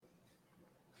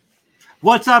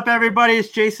What's up, everybody? It's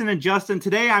Jason and Justin.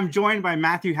 Today, I'm joined by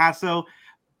Matthew Jasso.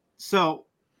 So,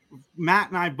 Matt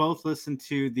and I both listened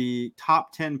to the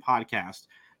Top 10 podcast,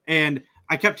 and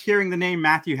I kept hearing the name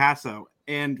Matthew Jasso.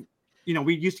 And,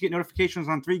 we used to get notifications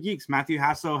on 3 Geeks. Matthew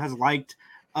Jasso has liked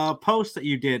a post that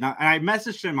you did. And I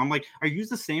messaged him. I'm like, are you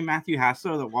the same Matthew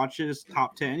Jasso that watches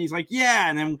Top 10? He's like, yeah.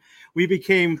 And then we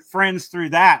became friends through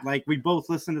that. Like, we both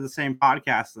listened to the same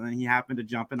podcast, and then he happened to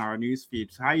jump in our news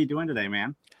feed. So how are you doing today,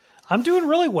 man? I'm doing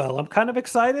really well. I'm kind of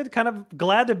excited, kind of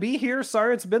glad to be here.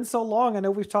 Sorry it's been so long. I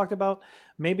know we've talked about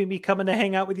maybe me coming to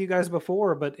hang out with you guys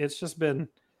before, but it's just been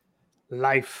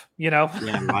life, Yeah,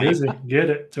 life. Get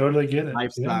it. Totally get it.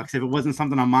 Life sucks. If it wasn't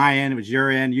something on my end, it was your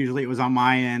end. Usually it was on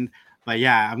my end. But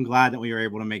yeah, I'm glad that we were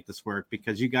able to make this work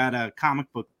because you got a comic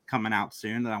book coming out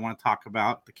soon that I want to talk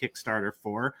about, the Kickstarter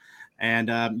for.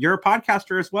 And you're a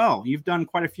podcaster as well. You've done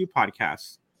quite a few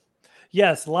podcasts.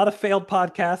 Yes, a lot of failed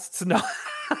podcasts. No.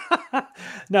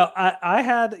 No, I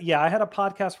had a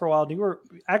podcast for a while.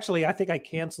 I think I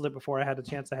canceled it before I had a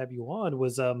chance to have you on. It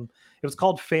was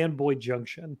called Fanboy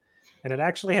Junction, and it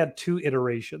actually had 2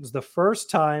 iterations. The first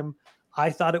time I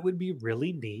thought it would be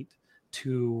really neat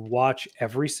to watch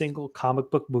every single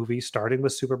comic book movie, starting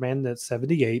with Superman at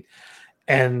 78,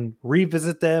 and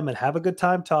revisit them and have a good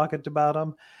time talking about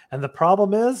them. And the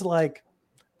problem is, like,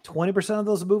 20% of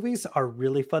those movies are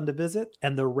really fun to visit,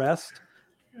 and the rest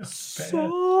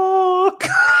suck.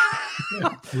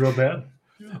 Real bad.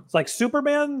 It's like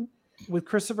Superman with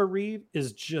Christopher Reeve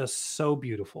is just so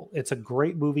beautiful. It's a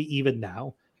great movie even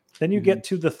now. Then you get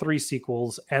to the 3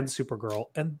 sequels and Supergirl,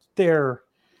 and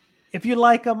if you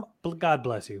like them, God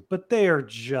bless you, but they are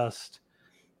just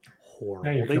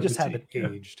horrible. They just haven't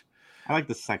aged. I like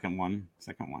the second one.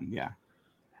 Yeah.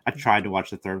 I tried to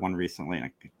watch the third one recently,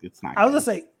 and it's not. I was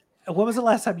going to say, when was the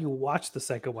last time you watched the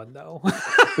second one, though?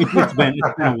 It's been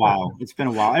a while. It's been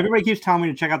a while. Everybody keeps telling me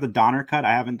to check out the Donner cut.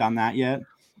 I haven't done that yet.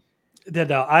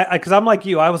 No, because I'm like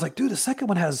you. I was like, dude, the second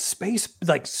one has space,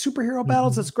 like superhero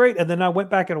battles. It's great. And then I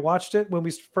went back and watched it when we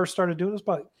first started doing this,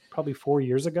 probably 4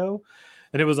 years ago.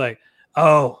 And it was like,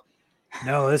 oh,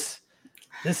 no, this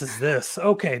is this.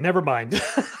 Okay, never mind.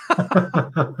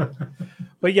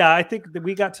 But yeah, I think that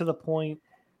we got to the point.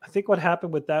 I think what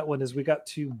happened with that one is we got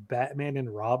to Batman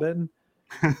and Robin,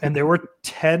 and there were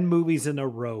 10 movies in a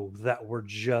row that were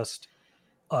just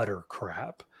utter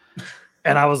crap.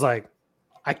 And I was like,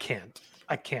 I can't.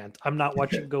 I'm not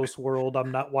watching Ghost World.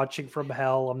 I'm not watching From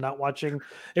Hell. I'm not watching.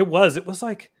 It was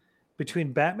like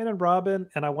between Batman and Robin,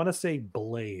 and I want to say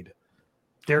Blade,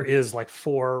 there is like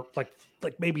 4, like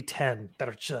maybe 10 that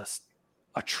are just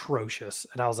atrocious.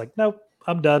 And I was like, nope,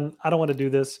 I'm done. I don't want to do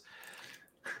this.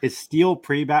 Is Steel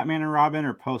pre-Batman and Robin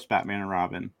or post-Batman and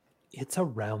Robin? It's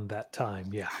around that time,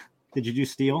 yeah. Did you do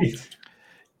Steel?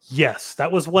 Yes,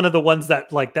 that was one of the ones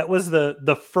that was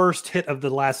the first hit of the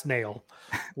last nail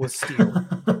was Steel.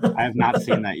 I have not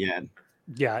seen that yet.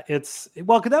 Yeah, because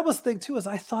that was the thing too, is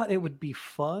I thought it would be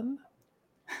fun.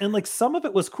 And like some of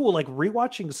it was cool, like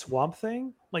rewatching Swamp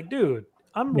Thing. Like, dude,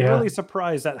 I'm really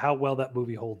surprised at how well that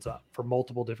movie holds up for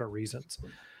multiple different reasons.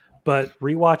 But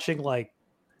rewatching, like,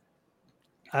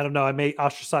 I don't know, I may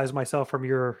ostracize myself from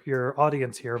your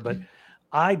audience here, but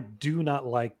I do not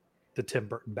like the Tim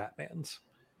Burton Batmans.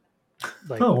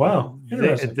 Like, oh, wow.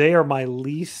 They are my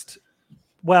least.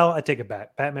 Well, I take it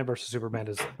back. Batman versus Superman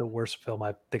is the worst film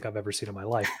I think I've ever seen in my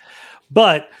life.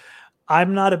 But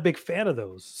I'm not a big fan of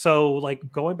those. So,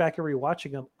 like, going back and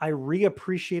rewatching them, I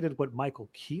reappreciated what Michael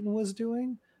Keaton was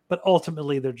doing, but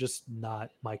ultimately they're just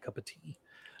not my cup of tea.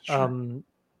 Sure.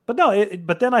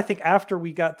 But then I think after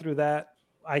we got through that,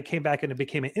 I came back and it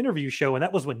became an interview show, and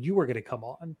that was when you were going to come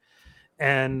on.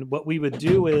 And what we would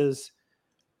do is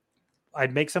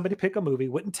I'd make somebody pick a movie,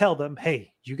 wouldn't tell them,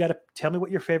 hey, you got to tell me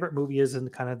what your favorite movie is in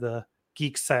kind of the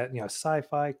geek set,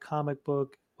 sci-fi, comic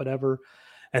book, whatever.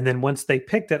 And then once they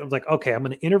picked it, I was like, okay, I'm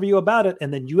going to interview about it,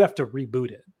 and then you have to reboot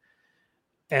it.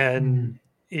 And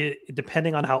it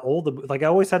depending on how old like I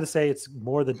always had to say it's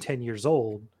more than 10 years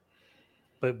old,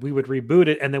 but we would reboot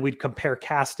it, and then we'd compare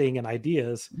casting and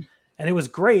ideas. And it was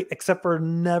great, except for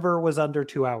never was under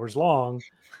 2 hours long,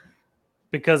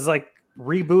 because like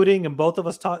rebooting and both of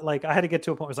us talked, like I had to get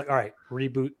to a point where it's like, all right,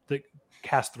 reboot the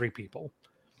cast 3 people.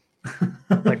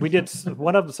 Like we did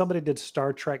somebody did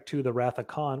Star Trek II, The Wrath of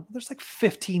Khan. There's like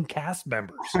 15 cast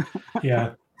members.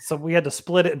 Yeah. So we had to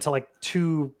split it into like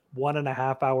 2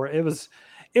 1.5 hour.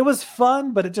 It was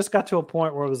fun, but it just got to a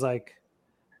point where it was like,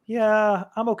 yeah,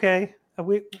 I'm okay.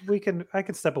 I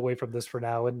can step away from this for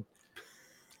now. And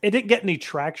it didn't get any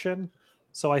traction.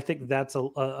 So I think that's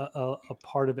a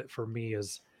part of it for me,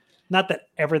 is not that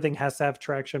everything has to have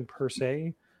traction per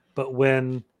se, but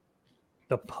when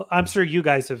I'm sure you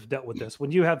guys have dealt with this.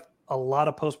 When you have a lot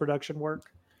of post-production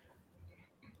work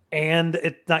and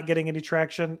it's not getting any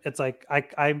traction, it's like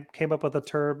I came up with a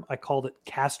term. I called it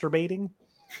casturbating.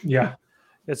 Yeah.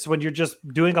 It's when you're just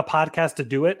doing a podcast to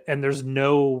do it and there's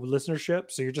no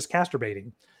listenership. So you're just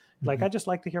casturbating. Like, I just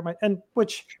like to hear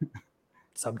which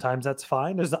sometimes that's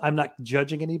fine. I'm not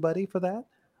judging anybody for that.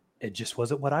 It just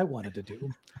wasn't what I wanted to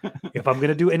do. If I'm going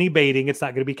to do any baiting, it's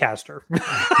not going to be Castor.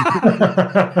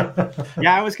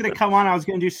 Yeah, I was going to come on. I was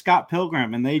going to do Scott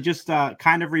Pilgrim, and they just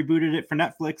kind of rebooted it for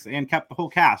Netflix and kept the whole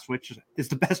cast, which is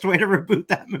the best way to reboot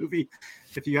that movie,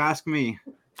 if you ask me.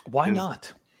 Why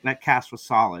not? That cast was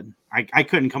solid. I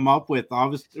couldn't come up with. It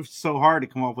was so hard to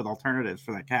come up with alternatives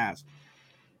for that cast.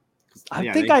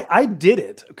 I did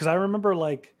it because I remember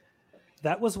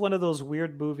that was one of those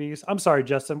weird movies. I'm sorry,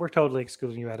 Justin. We're totally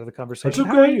excluding you out of the conversation. That's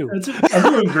okay. How are you?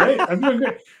 I'm doing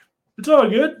great. It's all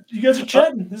good. You guys are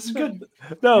chatting. This is good.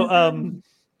 No,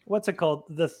 what's it called?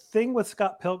 The thing with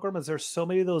Scott Pilgrim is there's so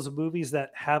many of those movies that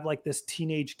have this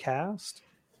teenage cast.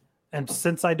 And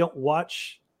since I don't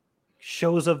watch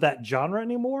shows of that genre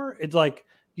anymore, it's like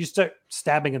you start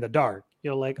stabbing in the dark.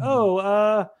 You're like,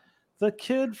 the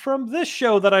kid from this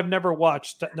show that I've never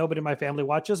watched, that nobody in my family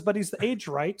watches, but he's the age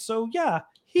right. So yeah,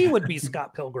 he would be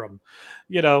Scott Pilgrim,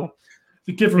 The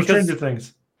kid from Stranger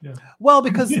Things. Yeah. Well,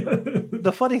 because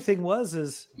the funny thing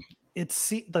is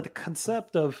the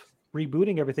concept of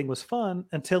rebooting everything was fun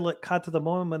until it got to the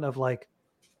moment of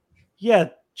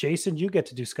Jason, you get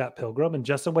to do Scott Pilgrim, and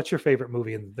Justin, what's your favorite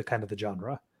movie in the kind of the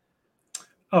genre?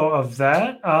 Oh, of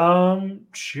that?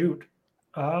 Shoot.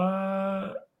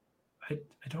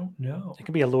 I don't know. It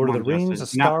could be a Lord of the Rings, a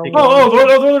Star Wars. Lord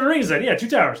of the Rings then. Yeah, 2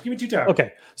 Towers. Give me 2 Towers.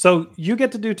 Okay, so you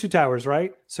get to do 2 Towers,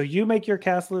 right? So you make your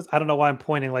cast list. I don't know why I'm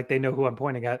pointing like they know who I'm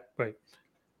pointing at, but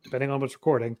depending on what's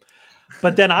recording.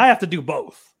 But then I have to do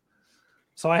both.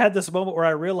 So I had this moment where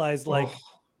I realized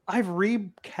I've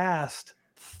recast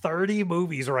 30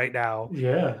 movies right now.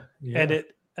 Yeah. And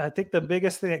I think the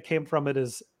biggest thing that came from it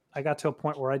is I got to a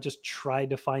point where I just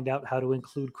tried to find out how to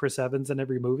include Chris Evans in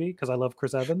every movie because I love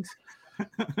Chris Evans.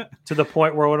 To the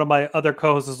point where one of my other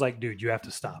co-hosts is like, dude, you have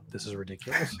to stop. This is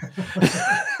ridiculous.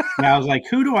 And I was like,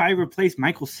 who do I replace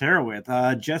Michael Cera with?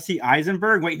 Jesse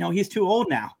Eisenberg? Wait, no, he's too old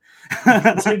now.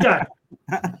 Same guy.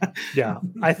 Yeah.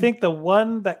 I think the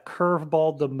one that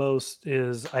curveballed the most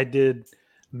is I did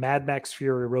Mad Max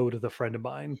Fury Road with a friend of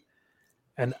mine.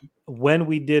 And when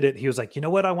we did it, he was like, you know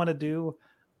what I want to do?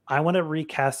 I want to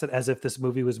recast it as if this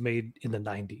movie was made in the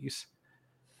 90s.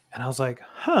 And I was like,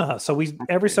 So we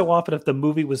every so often, if the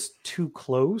movie was too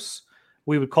close,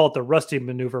 we would call it the Rusty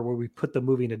maneuver, where we put the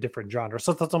movie in a different genre.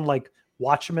 So something like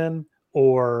Watchmen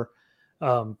or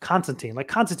Constantine. Like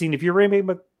Constantine, if you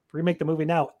remake the movie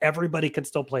now, everybody can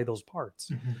still play those parts.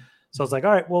 Mm-hmm. So I was like,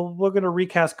 all right, well, we're going to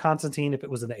recast Constantine if it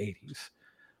was in the 80s.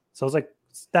 So I was like,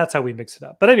 that's how we mix it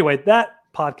up. But anyway, that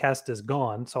podcast is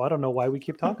gone, so I don't know why we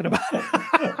keep talking about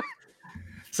it.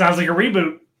 Sounds like a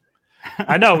reboot.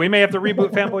 I know. We may have to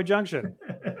reboot Fanboy Junction.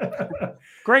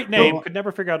 Great name. Could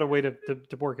never figure out a way to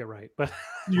work it right. But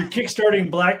you're kickstarting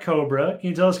Black Cobra. Can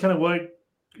you tell us kind of what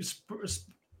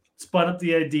spun up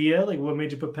the idea? Like, what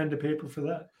made you put pen to paper for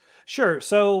that? Sure.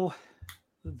 So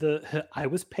I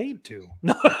was paid to.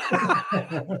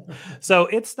 So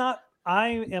it's not.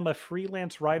 I am a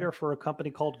freelance writer for a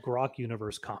company called Grok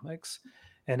Universe Comics,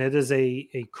 and it is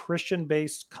a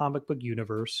Christian-based comic book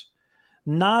universe.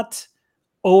 Not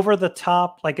over the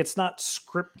top, like it's not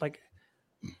script. Like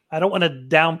I don't want to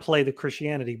downplay the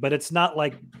Christianity, but it's not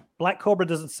like Black Cobra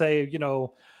doesn't say,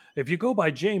 if you go by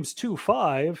James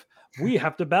 2:5, we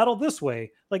have to battle this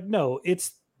way. Like, no,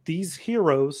 it's these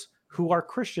heroes who are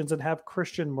Christians and have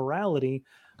Christian morality,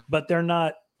 but they're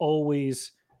not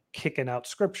always kicking out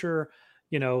scripture.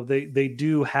 They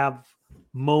do have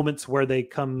moments where they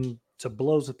come to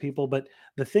blows with people. But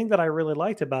the thing that I really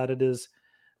liked about it is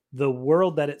the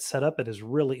world that it's set up in is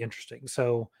really interesting.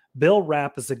 So Bill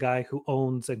Rapp is the guy who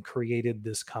owns and created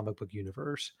this comic book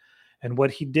universe. And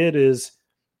what he did is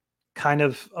kind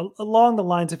of along the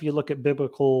lines, if you look at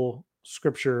biblical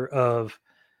scripture of,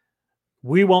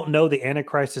 we won't know the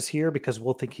Antichrist is here because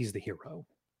we'll think he's the hero.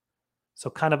 So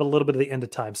kind of a little bit of the end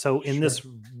of time. So in this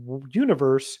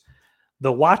universe,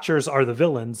 the Watchers are the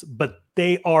villains, but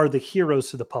they are the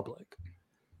heroes to the public.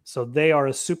 So they are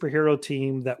a superhero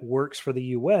team that works for the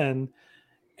UN,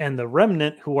 and the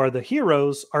Remnant, who are the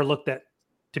heroes, are looked at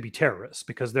to be terrorists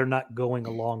because they're not going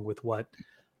along with what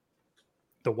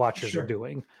the Watchers are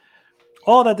doing.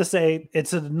 All that to say,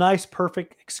 it's a nice,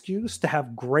 perfect excuse to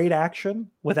have great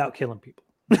action without killing people.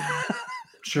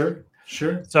 Sure.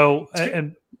 So,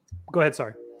 and go ahead.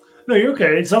 Sorry. No, you're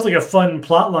okay. It sounds like a fun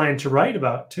plot line to write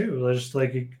about too. There's just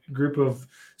like a group of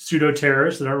pseudo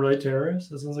terrorists that aren't really terrorists.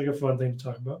 That sounds like a fun thing to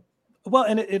talk about. Well,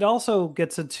 and it also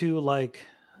gets into like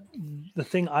the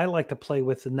thing I like to play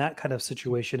with in that kind of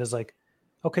situation is like,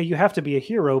 okay, you have to be a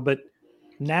hero, but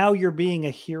now you're being a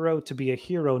hero to be a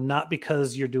hero, not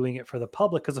because you're doing it for the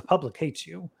public, because the public hates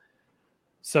you.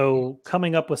 So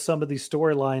coming up with some of these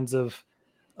storylines of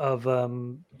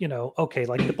okay,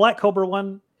 like the Black Cobra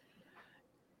one,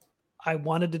 I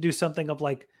wanted to do something of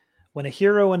like when a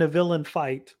hero and a villain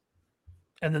fight,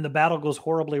 and then the battle goes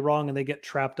horribly wrong and they get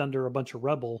trapped under a bunch of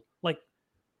rubble, like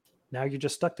now you're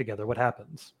just stuck together. What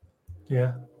happens?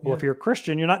 Yeah. Well, if you're a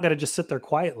Christian, you're not going to just sit there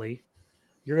quietly.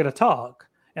 You're going to talk.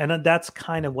 And then that's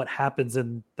kind of what happens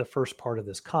in the first part of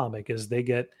this comic is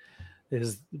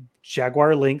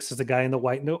Jaguar Lynx is the guy in the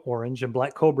white and the orange, and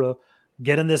Black Cobra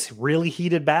get in this really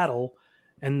heated battle,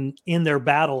 and in their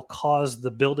battle cause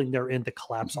the building they're in to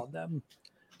collapse on them.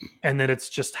 And then it's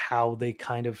just how they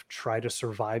kind of try to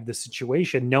survive the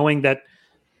situation, knowing that,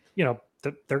 they're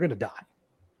going to die.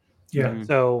 Yeah.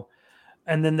 So,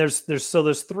 and then there's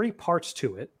 3 parts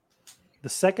to it. The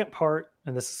second part,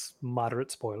 and this is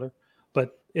moderate spoiler,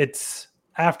 but it's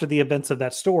after the events of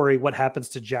that story, what happens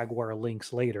to Jaguar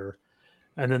Lynx later.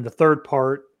 And then the third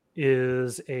part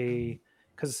is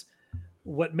because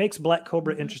what makes Black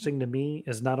Cobra interesting to me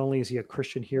is not only is he a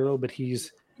Christian hero, but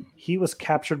he was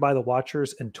captured by the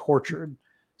Watchers and tortured.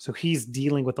 So he's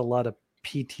dealing with a lot of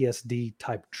PTSD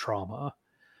type trauma.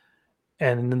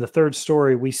 And in the third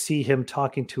story, we see him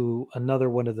talking to another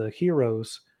one of the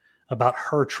heroes about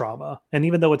her trauma. And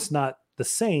even though it's not the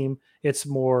same, it's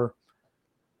more,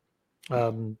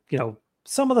 some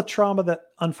of the trauma that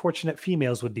unfortunate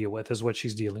females would deal with is what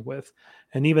she's dealing with.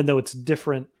 And even though it's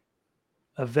different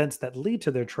events that lead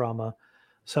to their trauma,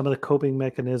 some of the coping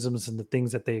mechanisms and the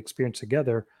things that they experience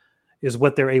together is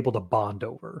what they're able to bond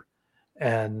over.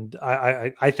 And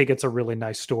I think it's a really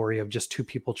nice story of just 2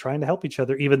 people trying to help each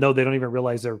other, even though they don't even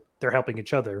realize they're helping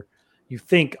each other. You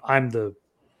think I'm the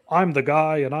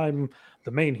guy and I'm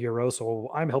the main hero,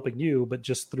 so I'm helping you, but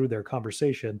just through their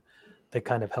conversation, they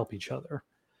kind of help each other.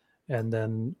 And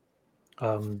then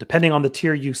depending on the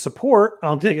tier you support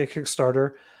on a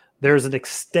Kickstarter, there's an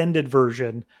extended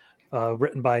version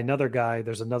written by another guy.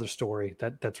 There's another story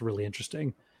that's really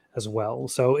interesting as well.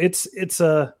 So it's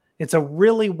a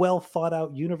really well thought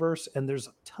out universe, and there's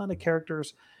a ton of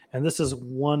characters. And this is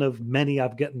one of many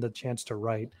I've gotten the chance to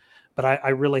write. But I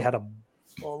really had a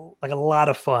lot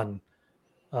of fun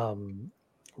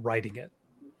writing it.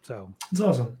 So it's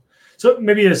awesome. So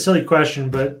maybe a silly question,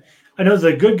 but I know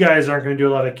the good guys aren't going to do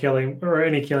a lot of killing or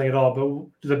any killing at all.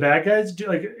 But do the bad guys do?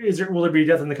 Like, will there be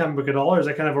death in the comic book at all, or is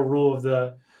that kind of a rule of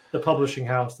the publishing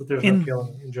house that there's no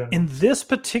killing in general? In this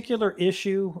particular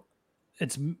issue,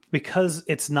 it's because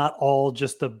it's not all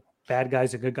just the bad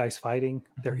guys and good guys fighting.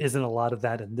 There isn't a lot of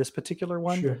that in this particular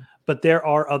one, Sure. But there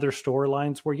are other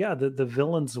storylines where, the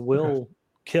villains will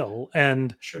kill.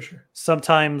 And sure.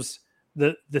 Sometimes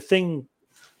the thing,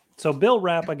 so Bill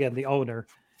Rapp, again, the owner,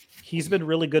 he's been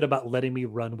really good about letting me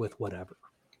run with whatever.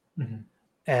 Mm-hmm.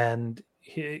 And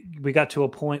we got to a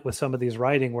point with some of these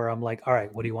writing where I'm like, all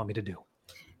right, what do you want me to do?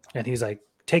 And he's like,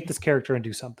 take this character and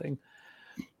do something.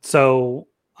 So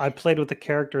I played with a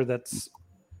character that's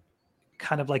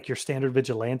kind of like your standard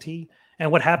vigilante.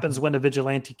 And what happens when a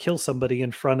vigilante kills somebody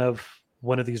in front of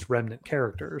one of these remnant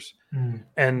characters? Mm.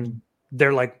 And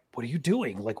they're like, what are you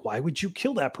doing? Like, why would you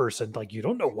kill that person? Like, you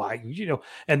don't know why,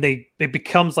 and it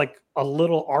becomes like a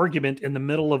little argument in the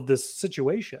middle of this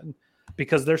situation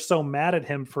because they're so mad at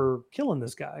him for killing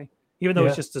this guy, even though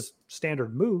it's just a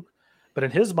standard mook. But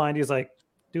in his mind, he's like,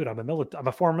 dude, I'm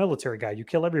a former military guy. You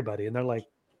kill everybody. And they're like,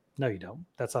 no, you don't.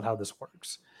 That's not how this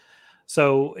works.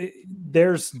 So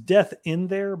there's death in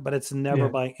there, but it's never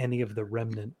by any of the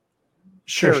remnant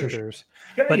characters.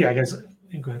 Sure. But I guess.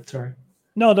 Go ahead. Sorry.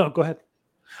 No, go ahead.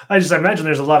 I imagine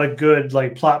there's a lot of good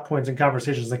plot points and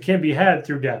conversations that can be had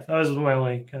through death. That was my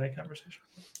only kind of conversation.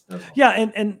 Yeah,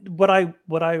 and what I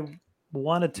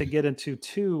wanted to get into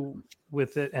too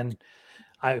with it, and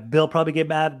Bill probably get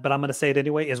mad, but I'm going to say it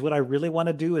anyway, is what I really want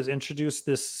to do is introduce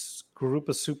this group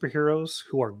of superheroes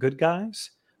who are good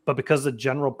guys, but because the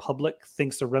general public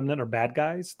thinks the Remnant are bad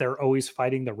guys, they're always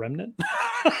fighting the Remnant.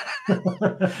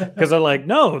 Because they're like,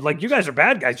 no, like, you guys are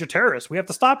bad guys, you're terrorists, we have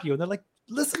to stop you. And they're like,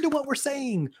 listen to what we're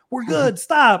saying, we're good,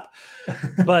 stop.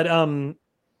 But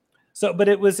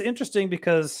it was interesting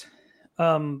because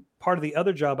part of the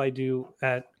other job I do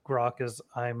at Grok is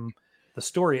I'm the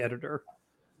story editor,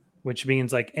 which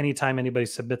means like anytime anybody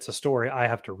submits a story, I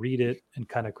have to read it and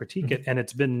kind of critique it. And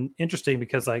it's been interesting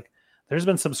because like there's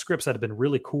been some scripts that have been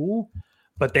really cool,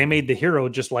 but they made the hero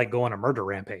just like go on a murder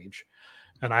rampage.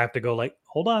 And I have to go like,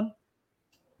 hold on.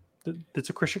 It's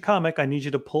a Christian comic. I need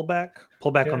you to pull back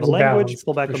on the language,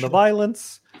 pull back on the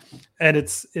violence. And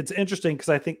it's interesting because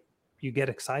I think you get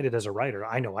excited as a writer.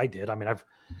 I know I did. I mean,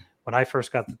 when I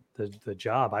first got the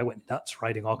job, I went nuts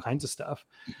writing all kinds of stuff.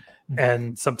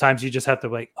 And sometimes you just have to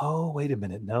like, oh, wait a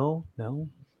minute. No.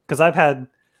 Because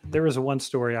there was one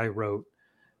story I wrote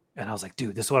and I was like,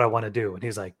 dude, this is what I want to do. And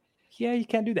he's like, yeah, you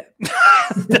can't do that.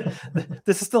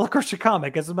 This is still a Christian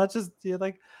comic as much as you're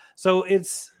like, so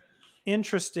it's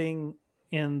interesting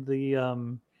in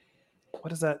the,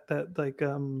 what is that like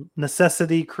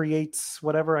necessity creates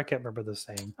whatever. I can't remember the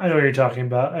saying. I know what you're talking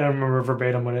about. I don't remember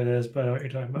verbatim what it is, but I know what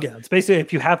you're talking about. Yeah, it's basically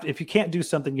if you can't do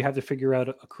something, you have to figure out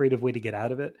a creative way to get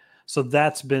out of it. So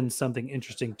that's been something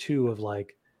interesting too, of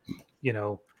like,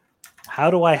 how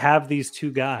do I have these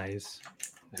two guys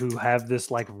who have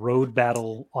this like road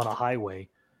battle on a highway,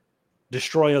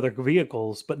 destroy other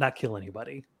vehicles, but not kill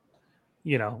anybody,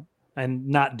 and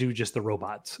not do just the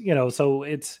robots, so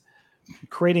it's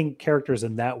creating characters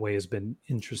in that way has been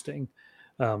interesting.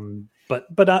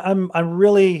 But I'm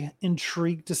really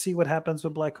intrigued to see what happens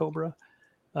with Black Cobra.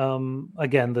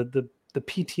 Again, the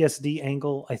PTSD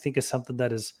angle, I think, is something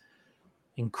that is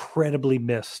incredibly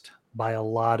missed by a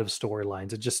lot of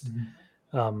storylines. It just,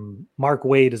 Mark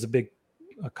Waid is a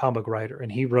comic writer, and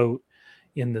he wrote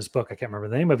in this book, I can't remember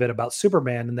the name of it, about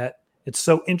Superman, and that it's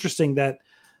so interesting that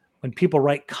when people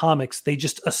write comics, they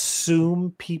just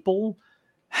assume people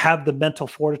have the mental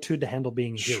fortitude to handle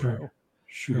being a hero.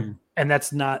 Sure. And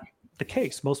that's not the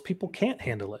case. Most people can't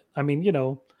handle it. I mean,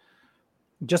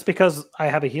 just because I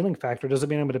have a healing factor doesn't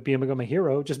mean I'm going to become a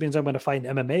hero. It just means I'm going to fight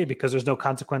in MMA because there's no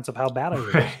consequence of how bad I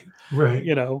am.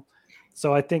 Right.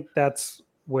 So I think that's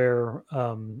where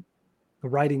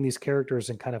writing these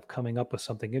characters and kind of coming up with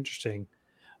something interesting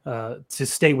to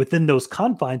stay within those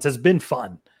confines has been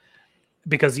fun.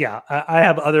 Because, I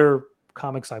have other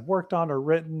comics I've worked on or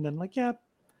written, and like, I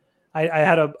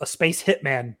had a space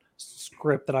hitman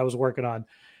script that I was working on,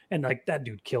 and like that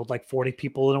dude killed like 40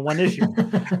 people in one issue,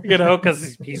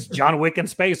 because he's John Wick in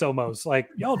space almost. Like,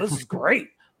 yo, this is great.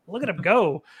 Look at him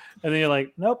go. And then you're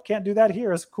like, nope, can't do that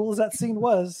here. As cool as that scene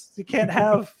was, you can't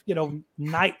have,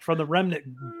 Knight from the Remnant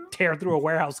tear through a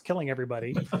warehouse killing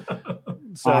everybody.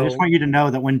 So I just want you to know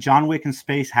that when John Wick in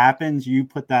space happens, you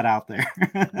put that out there.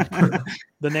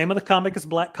 The name of the comic is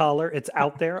Black Collar. It's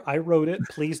out there. I wrote it.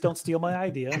 Please don't steal my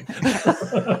idea.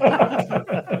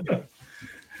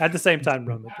 At the same time,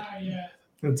 run with it.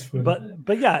 That's funny.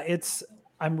 But yeah,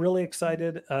 I'm really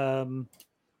excited. October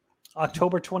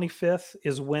 25th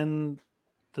is when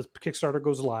the Kickstarter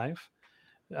goes live.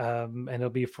 And it'll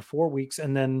be for 4 weeks.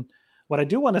 And then what I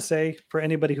do want to say for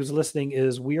anybody who's listening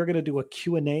is we are going to do a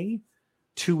Q&A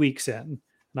 2 weeks in. And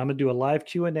I'm going to do a live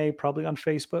Q&A probably on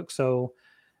Facebook. So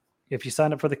if you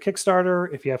sign up for the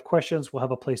Kickstarter, if you have questions, we'll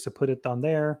have a place to put it on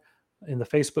there in the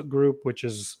Facebook group, which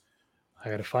is, I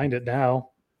got to find it now.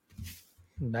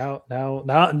 Now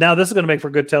this is going to make for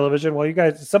good television. Well, you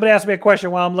guys, somebody asked me a question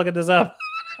while I'm looking this up.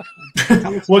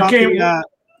 What game?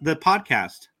 The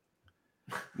podcast.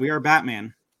 We Are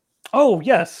Batman. Oh,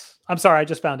 yes. I'm sorry. I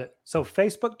just found it. So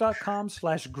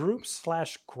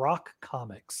facebook.com/groups/Grok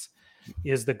Comics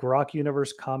is the Grok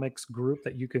Universe Comics group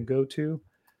that you can go to.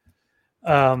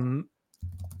 And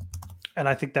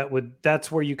I think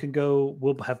that's where you can go.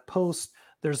 We'll have posts.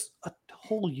 There's a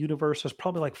whole universe. There's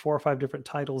probably like 4 or 5 different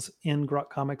titles in Grok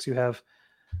Comics. You have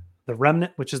the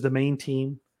Remnant, which is the main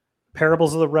team.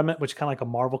 Parables of the Remnant, which kind of like a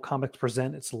Marvel Comics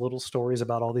present. It's little stories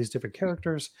about all these different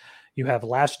characters. You have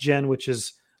Last Gen, which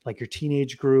is like your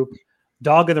teenage group.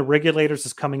 Dog and the Regulators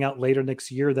is coming out later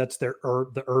next year. That's the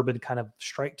urban kind of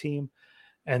strike team.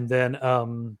 And then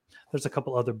there's a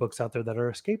couple other books out there that are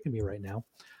escaping me right now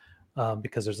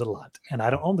because there's a lot. And I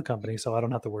don't own the company, so I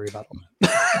don't have to worry about them.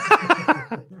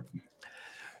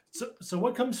 So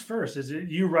what comes first? Is it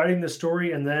you writing the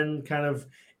story and then kind of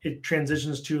it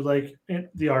transitions to like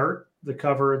the art, the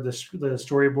cover, the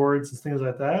storyboards and things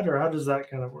like that? Or how does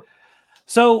that kind of work?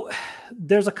 So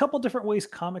there's a couple different ways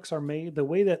comics are made. The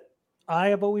way that I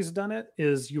have always done it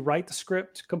is you write the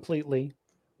script completely.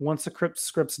 Once the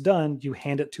script's done, you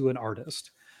hand it to an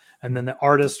artist. And then the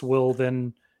artist will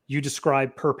then, you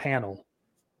describe per panel.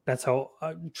 That's how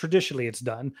traditionally it's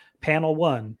done. Panel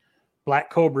 1,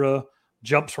 Black Cobra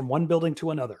jumps from one building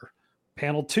to another.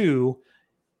 Panel 2,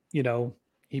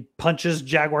 he punches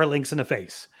Jaguar Lynx in the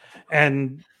face.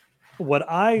 And what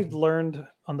I learned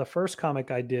on the first comic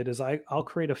I did is I'll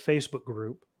create a Facebook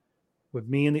group with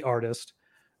me and the artist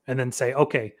and then say,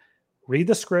 okay, read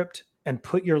the script and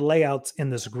put your layouts in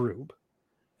this group.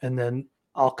 And then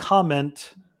I'll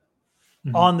comment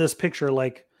on this picture,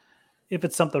 like if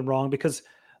it's something wrong, because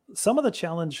some of the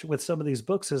challenge with some of these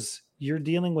books is you're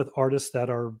dealing with artists that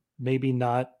are maybe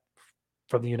not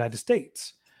from the United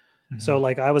States. So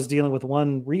like I was dealing with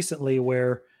one recently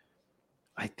where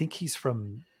I think he's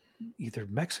from either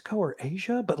Mexico or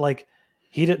Asia, but like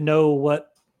he didn't know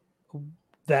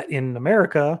that in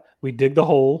America we dig the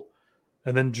hole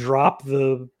and then drop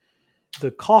the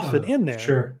coffin in there.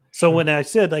 Sure. So when I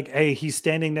said like, hey, he's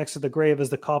standing next to the grave as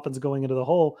the coffin's going into the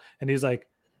hole, and he's like,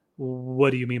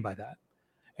 what do you mean by that?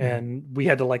 And we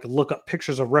had to like look up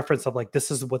pictures of reference of like,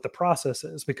 this is what the process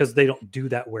is, because they don't do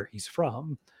that where he's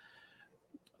from.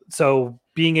 So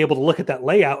being able to look at that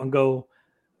layout and go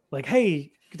like,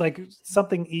 hey, like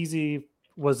something easy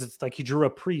was it's like he drew a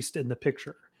priest in the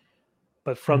picture,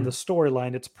 but from the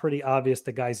storyline, it's pretty obvious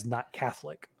the guy's not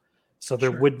Catholic. So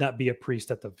there would not be a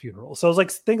priest at the funeral. So it's like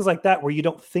things like that where you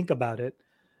don't think about it,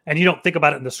 and you don't think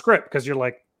about it in the script because you're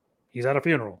like, he's at a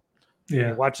funeral. Yeah.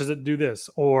 He watches it do this.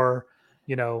 Or,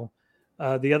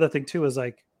 the other thing too is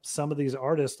like some of these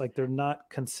artists, like they're not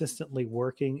consistently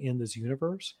working in this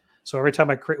universe. So every time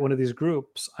I create one of these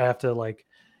groups, I have to like,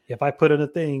 if I put in a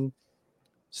thing,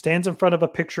 stands in front of a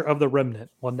picture of the Remnant.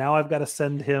 Well, now I've got to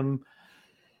send him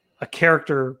a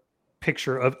character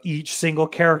picture of each single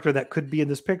character that could be in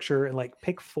this picture and like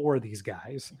pick 4 of these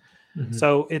guys.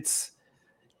 So it's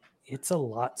a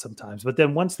lot sometimes. But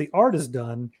then once the art is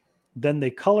done, then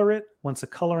they color it. Once the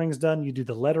coloring's done, you do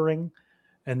the lettering.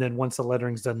 And then once the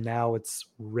lettering's done, now it's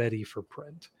ready for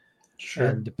print. Sure.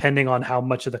 And depending on how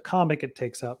much of the comic it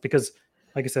takes up, because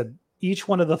like I said, each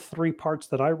one of the 3 parts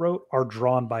that I wrote are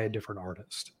drawn by a different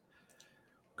artist.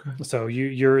 Okay. So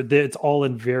it's all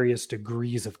in various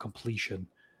degrees of completion.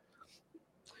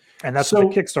 And that's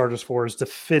what the Kickstarter's for, is to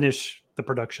finish the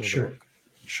production of the book.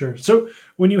 Sure. So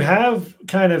when you have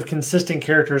kind of consistent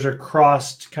characters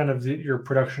across kind of your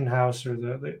production house, or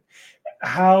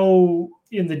how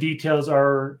in the details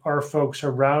are folks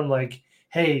around like,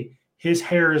 hey, his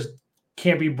hair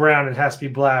can't be brown, it has to be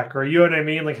black, or you know what I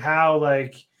mean? Like how,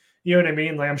 like, you know what I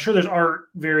mean? Like I'm sure there's art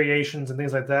variations and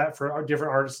things like that for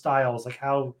different art styles. Like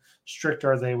how strict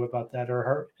are they about that, or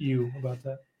are you about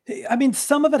that? I mean,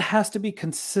 some of it has to be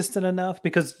consistent enough,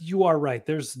 because you are right.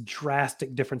 There's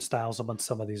drastic different styles among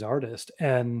some of these artists.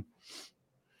 And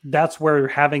that's where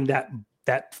having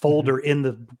that folder in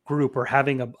the group, or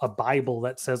having a Bible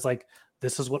that says like,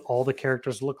 this is what all the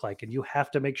characters look like. And you have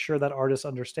to make sure that artist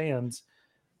understands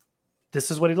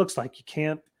this is what he looks like. You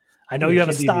can't, I know you have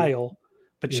a style,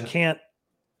 but you can't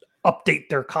update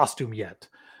their costume yet,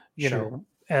 you know?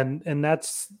 And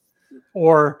that's,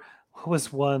 or what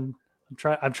was one,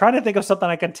 I'm trying to think of something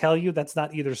I can tell you that's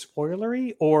not either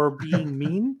spoilery or being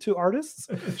mean to artists.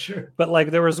 Sure. But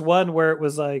like there was one where it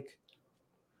was like,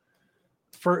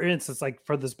 for instance, like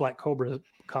for this Black Cobra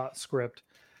script,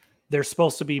 they're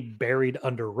supposed to be buried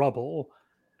under rubble.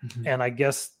 And I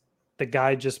guess the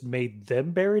guy just made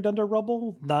them buried under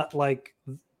rubble, not like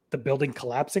the building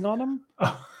collapsing on them.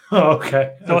 Oh,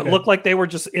 okay. So it looked like they were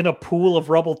just in a pool of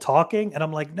rubble talking. And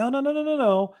I'm like,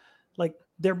 no. Like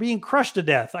they're being crushed to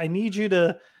death. I need you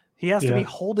to, he has to be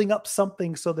holding up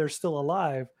something so they're still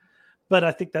alive. But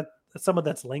I think that some of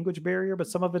that's language barrier, but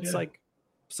some of it's like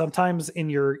sometimes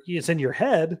it's in your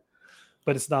head,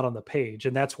 but it's not on the page.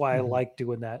 And that's why I like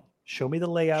doing that. Show me the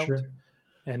layout,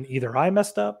 and either I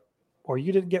messed up or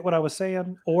you didn't get what I was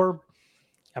saying, or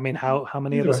I mean, how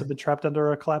many of us have been trapped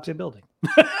under a collapsing building?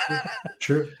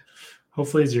 True.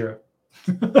 Hopefully 0.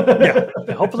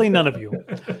 Hopefully none of you.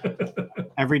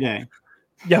 Every day.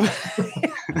 Yeah.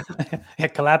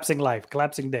 Collapsing life,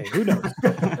 collapsing day. Who knows?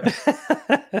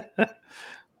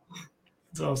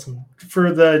 It's awesome.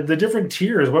 For the different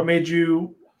tiers, what made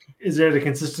you, is it a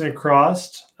consistent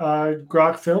across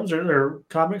Grok films or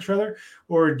comics rather,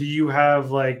 or do you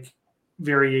have like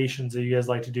variations that you guys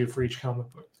like to do for each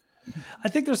comic book? I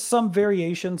think there's some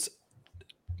variations.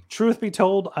 Truth be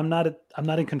told, I'm not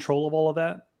in control of all of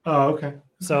that. Oh, okay.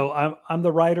 So I'm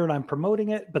the writer and I'm promoting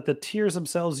it, but the tiers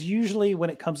themselves, usually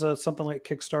when it comes to something like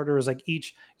Kickstarter, is like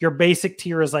your basic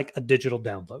tier is like a digital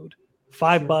download.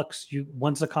 $5,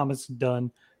 once the comic's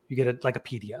done, you get it like a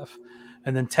PDF,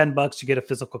 and then $10 you get a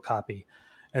physical copy,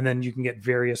 and then you can get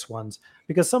various ones,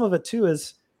 because some of it too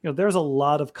is, there's a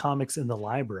lot of comics in the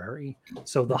library.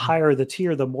 So the higher the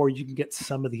tier, the more you can get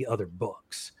some of the other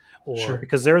books. Or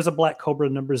because there is a Black Cobra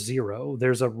number 0,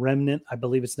 there's a Remnant, I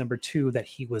believe it's number 2 that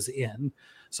he was in.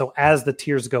 So as the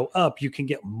tiers go up, you can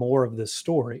get more of this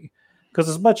story. Because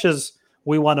as much as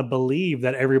we want to believe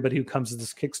that everybody who comes to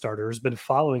this Kickstarter has been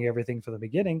following everything from the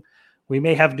beginning, we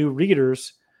may have new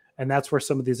readers, And that's where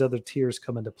some of these other tiers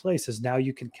come into place, is now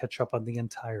you can catch up on the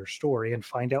entire story and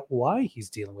find out why he's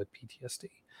dealing with PTSD.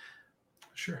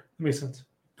 Sure. That makes sense.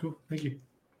 Cool. Thank you.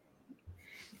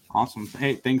 Awesome.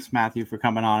 Hey, thanks, Matthew, for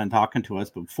coming on and talking to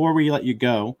us. But before we let you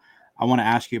go, I want to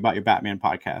ask you about your Batman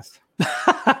podcast.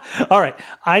 All right.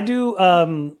 I do a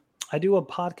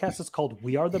podcast. It's called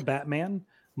We Are the Batman.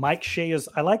 Mike Shea is,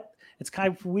 it's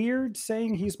kind of weird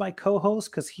saying he's my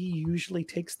co-host because he usually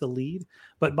takes the lead,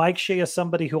 but Mike Shea is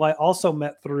somebody who I also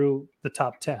met through the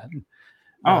top 10.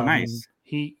 Oh, nice.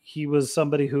 He was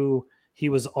somebody who he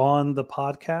was on the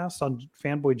podcast on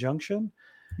Fanboy Junction.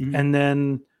 Mm-hmm. And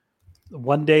then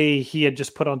one day he had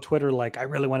just put on Twitter, like, I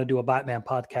really want to do a Batman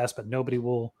podcast, but nobody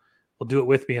will do it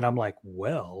with me. And I'm like,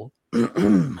 well,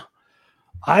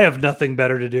 I have nothing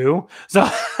better to do. So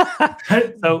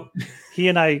he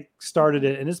and I started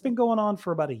it, and it's been going on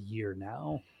for about a year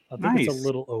now. I think it's a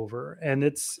little over, and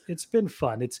it's been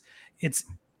fun. It's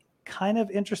kind of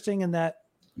interesting in that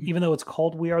even though it's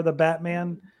called We Are the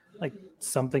Batman, like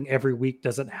something every week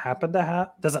doesn't happen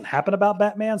about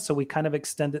Batman. So we kind of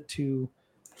extend it to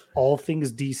all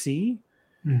things DC.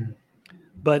 Mm-hmm.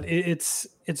 But it's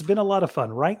been a lot of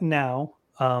fun. Right now,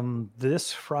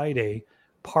 this Friday,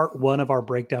 part 1 of our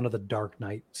breakdown of the Dark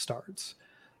Knight starts.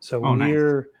 So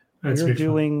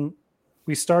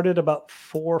we started about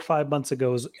 4 or 5 months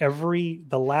ago.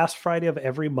 The last Friday of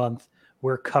every month,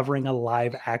 we're covering a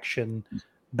live action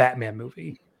Batman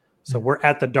movie. So we're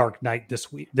at the Dark Knight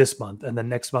this month, and then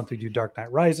next month we do Dark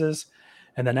Knight Rises,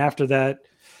 and then after that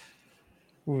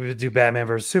we do Batman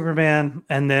versus Superman,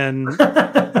 and then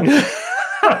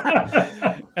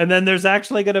and then there's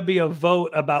actually going to be a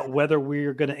vote about whether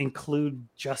we're going to include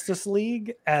Justice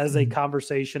League as a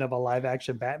conversation of a live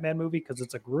action Batman movie because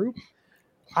it's a group.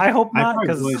 I hope not,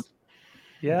 because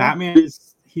Batman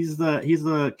he's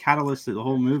the catalyst of the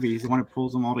whole movie. He's the one who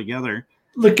pulls them all together.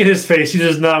 Look at his face. He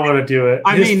does not want to do it.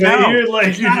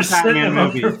 You're just setting him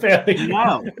up for failure.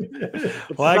 No.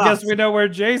 Well, I guess we know where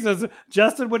Jason's.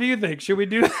 Justin, what do you think? Should we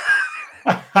do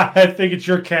I think it's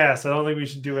your cast. I don't think we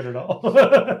should do it at all.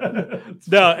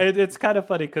 No, it's kind of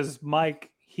funny because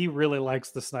Mike, he really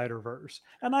likes the Snyderverse,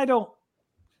 and I don't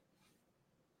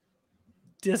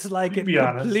dislike it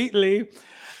completely.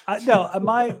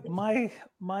 My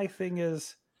thing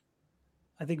is,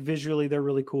 I think visually they're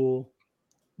really cool.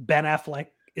 Ben Affleck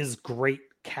is great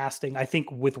casting. I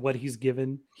think with what he's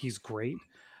given, he's great.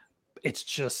 It's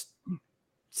just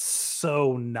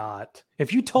so not.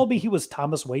 If you told me he was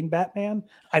Thomas Wayne Batman,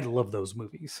 I'd love those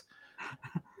movies.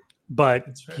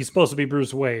 But he's supposed to be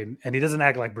Bruce Wayne, and he doesn't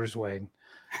act like Bruce Wayne.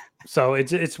 So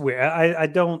it's weird. I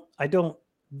don't.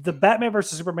 The Batman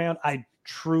versus Superman, I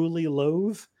truly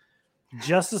loathe.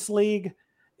 Justice League,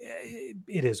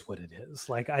 it is what it is.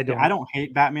 Like I don't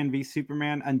hate Batman v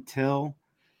Superman until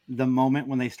the moment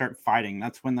when they start fighting.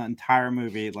 That's when the entire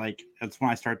movie, that's when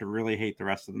I start to really hate the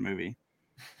rest of the movie.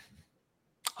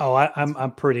 Oh,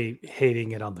 I'm pretty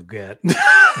hating it on the get.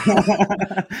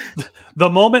 The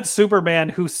moment Superman,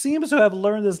 who seems to have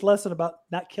learned this lesson about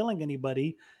not killing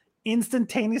anybody,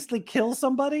 instantaneously kills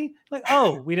somebody, like,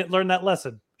 oh, we didn't learn that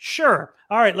lesson. Sure.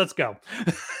 All right, let's go.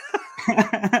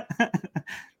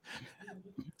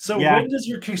 So when does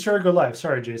your Kickstarter go live?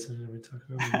 Sorry, Jason.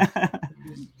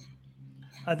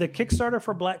 The Kickstarter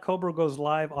for Black Cobra goes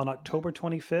live on October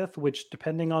 25th, which,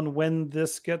 depending on when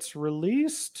this gets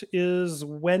released, is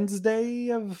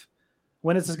Wednesday of...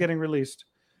 When is this getting released?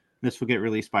 This will get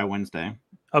released by Wednesday.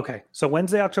 Okay, so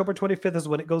Wednesday, October 25th is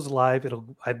when it goes live. It'll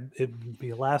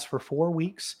be last for 4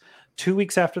 weeks. 2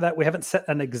 weeks after that, we haven't set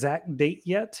an exact date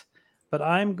yet, but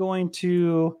I'm going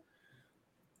to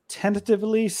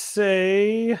tentatively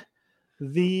say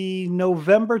the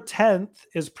November 10th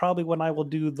is probably when I will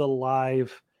do the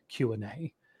live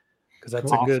Q&A, because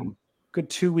that's a good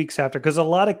 2 weeks after. Because a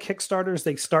lot of Kickstarters,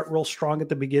 they start real strong at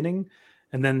the beginning,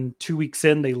 and then 2 weeks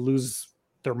in, they lose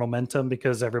their momentum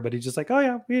because everybody's just like, oh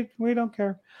yeah, we don't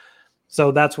care.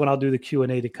 So that's when I'll do the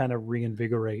Q&A to kind of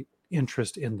reinvigorate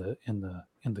interest in the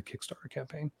Kickstarter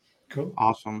campaign. Cool.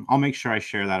 Awesome. I'll make sure I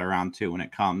share that around too when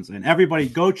it comes. And everybody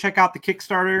go check out the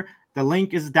Kickstarter. The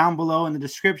link is down below in the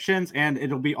descriptions, and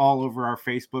it'll be all over our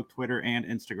Facebook, Twitter, and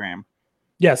Instagram.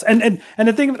 Yes. And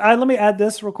the thing, let me add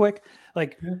this real quick.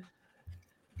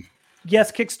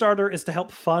 Yes, Kickstarter is to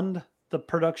help fund the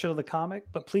production of the comic,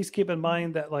 but please keep in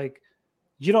mind that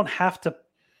you don't have to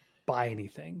buy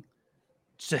anything.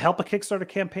 To help a Kickstarter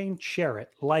campaign, share it,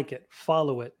 like it,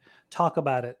 follow it, talk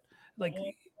about it.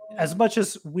 As much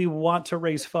as we want to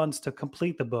raise funds to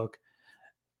complete the book,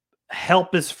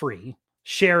 help is free.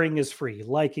 Sharing is free.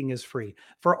 Liking is free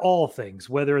for all things,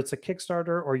 whether it's a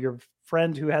Kickstarter or your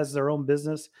friend who has their own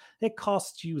business. It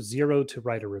costs you $0 to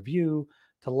write a review,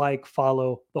 to like,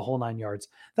 follow, the whole 9 yards.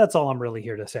 That's all I'm really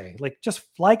here to say. Like, just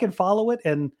like and follow it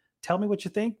and tell me what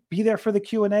you think. Be there for the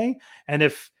Q&A. And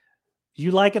if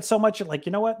you like it so much, you're like,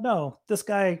 you know what? No, this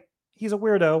guy, he's a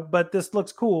weirdo, but this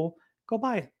looks cool. Go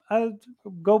buy it.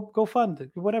 Go fund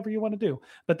it, whatever you want to do.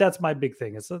 But that's my big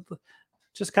thing. It's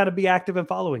just kind of be active in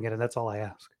following it. And that's all I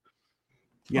ask.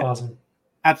 Yeah. Awesome.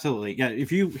 Absolutely. Yeah. If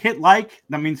you hit like,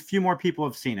 that means a few more people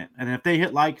have seen it. And if they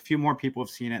hit like, a few more people have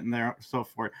seen it, and there so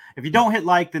forth. If you don't hit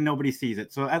like, then nobody sees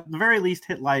it. So at the very least,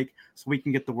 hit like so we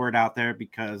can get the word out there,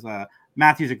 because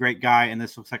Matthew's a great guy, and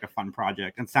this looks like a fun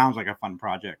project and sounds like a fun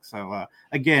project. So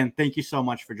again, thank you so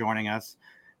much for joining us.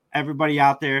 Everybody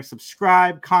out there,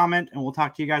 subscribe, comment, and we'll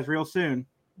talk to you guys real soon.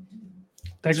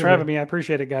 Thanks for having me. I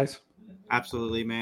appreciate it, guys. Absolutely, man.